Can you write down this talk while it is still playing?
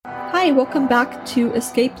Hi, welcome back to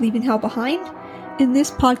Escape Leaving Hell Behind. In this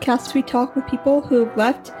podcast, we talk with people who have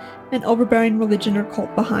left an overbearing religion or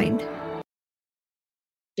cult behind.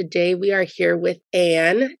 Today we are here with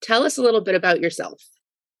Anne. Tell us a little bit about yourself.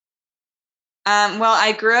 Well,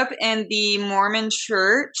 I grew up in the Mormon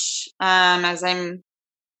church, as I'm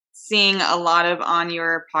seeing a lot of on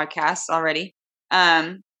your podcasts already.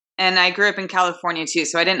 And I grew up in California too,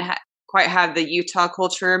 so I didn't quite have the Utah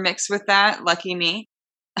culture mixed with that. Lucky me.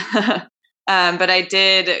 But I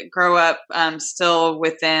did grow up still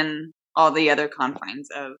within all the other confines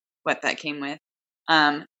of what that came with.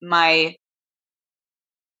 My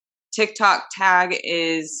TikTok tag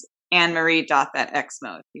is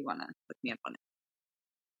AnneMarie.thatXmo if you want to look me up on it.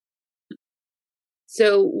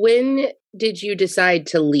 So when did you decide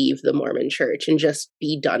to leave the Mormon church and just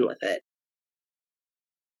be done with it?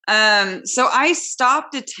 So I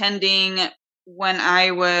stopped attending when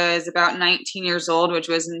I was about 19 years old, which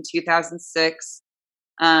was in 2006.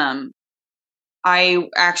 I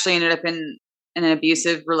actually ended up in an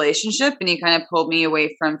abusive relationship, and he kind of pulled me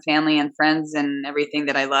away from family and friends and everything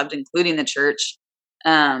that I loved, including the church.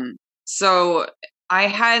 So I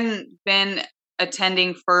hadn't been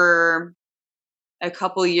attending for a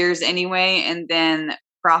couple years anyway, and then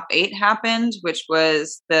Prop 8 happened, which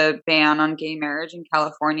was the ban on gay marriage in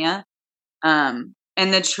California.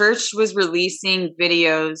 And the church was releasing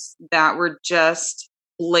videos that were just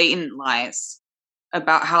blatant lies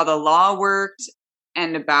about how the law worked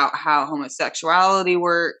and about how homosexuality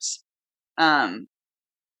worked. And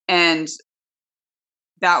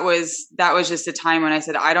that was just a time when I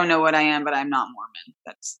said, I don't know what I am, but I'm not Mormon.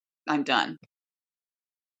 I'm done.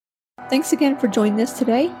 Thanks again for joining us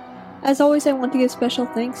today. As always, I want to give special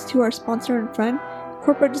thanks to our sponsor and friend,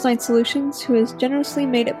 Corporate Design Solutions, who has generously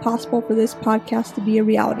made it possible for this podcast to be a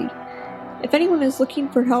reality. If anyone is looking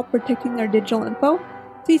for help protecting their digital info,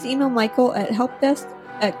 please email Michael at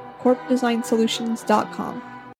helpdesk@corpdesignsolutions.com.